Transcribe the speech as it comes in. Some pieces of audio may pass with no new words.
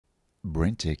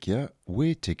BrenTech here,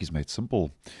 where tech is made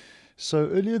simple. So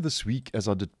earlier this week, as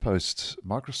I did post,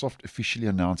 Microsoft officially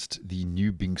announced the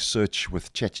new Bing search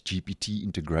with ChatGPT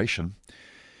integration.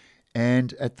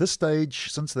 And at this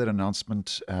stage, since that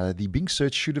announcement, the Bing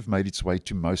search should have made its way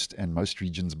to most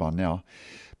regions by now.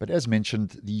 But as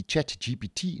mentioned, the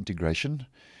ChatGPT integration,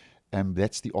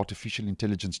 that's the artificial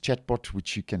intelligence chatbot,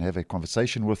 which you can have a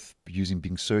conversation with using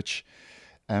Bing search,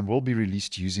 will be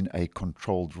released using a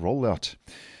controlled rollout.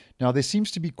 Now, there seems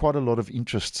to be quite a lot of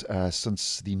interest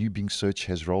since the new Bing search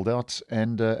has rolled out.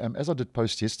 And as I did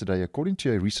post yesterday, according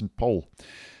to a recent poll,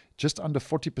 just under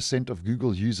 40% of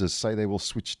Google users say they will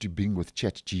switch to Bing with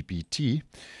ChatGPT.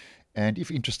 And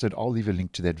if interested, I'll leave a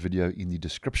link to that video in the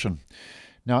description.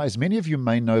 Now, as many of you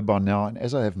may know by now, and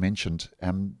as I have mentioned,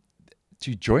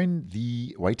 to join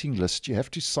the waiting list, you have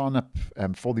to sign up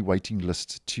for the waiting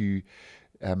list to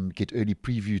get early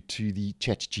preview to the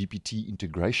ChatGPT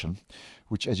integration,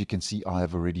 which, as you can see, I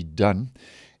have already done.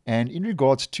 And in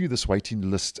regards to this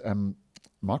waiting list,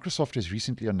 Microsoft has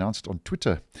recently announced on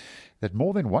Twitter that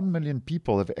more than 1 million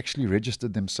people have actually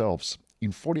registered themselves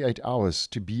in 48 hours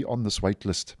to be on this wait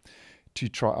list to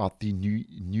try out the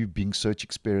new Bing search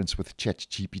experience with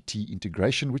ChatGPT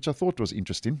integration, which I thought was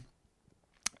interesting.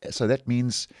 So that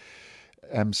means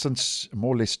since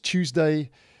more or less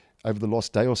Tuesday, over the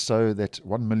last day or so, that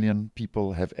 1 million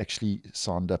people have actually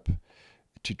signed up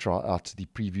to try out the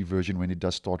preview version when it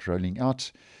does start rolling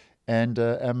out. And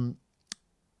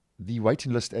the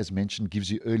waiting list, as mentioned,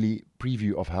 gives you early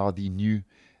preview of how the new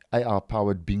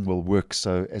AI-powered Bing will work.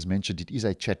 So as mentioned, it is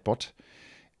a chatbot,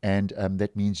 and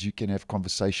that means you can have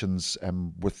conversations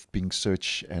with Bing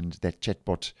search and that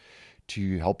chatbot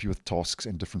to help you with tasks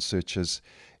and different searches.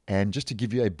 And just to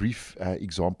give you a brief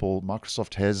example,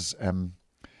 Microsoft has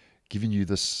given you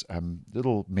this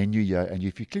little menu here, and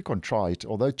if you click on try it,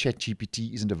 although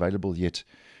ChatGPT isn't available yet,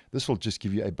 this will just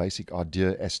give you a basic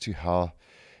idea as to how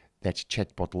that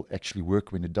chatbot will actually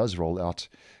work when it does roll out,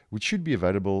 which should be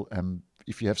available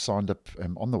if you have signed up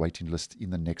on the waiting list in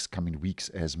the next coming weeks,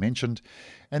 as mentioned.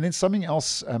 And then something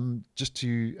else just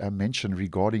to mention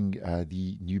regarding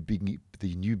the new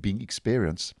Bing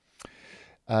experience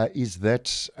is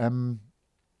that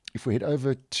if we head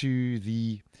over to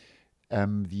the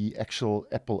actual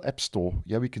Apple App Store,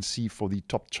 here we can see for the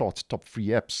top chart, top free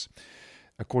apps,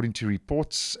 according to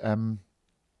reports,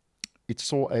 it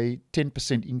saw a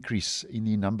 10% increase in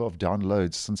the number of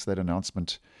downloads since that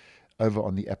announcement over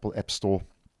on the Apple App Store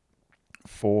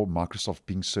for Microsoft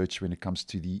Bing search when it comes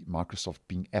to the Microsoft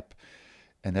Bing app.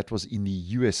 And that was in the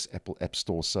US Apple App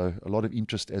Store. So a lot of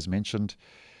interest, as mentioned.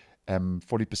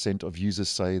 40% of users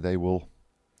say they will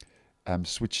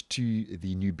switch to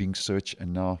the new Bing search,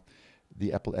 and now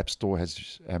the Apple App Store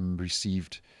has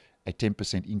received a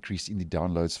 10% increase in the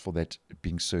downloads for that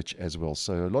Bing search as well.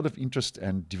 So a lot of interest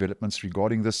and developments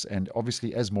regarding this, and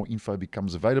obviously as more info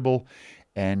becomes available,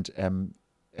 and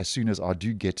as soon as I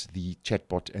do get the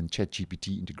chatbot and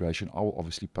ChatGPT integration, I will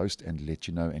obviously post and let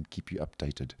you know and keep you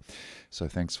updated. So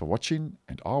thanks for watching,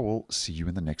 and I will see you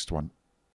in the next one.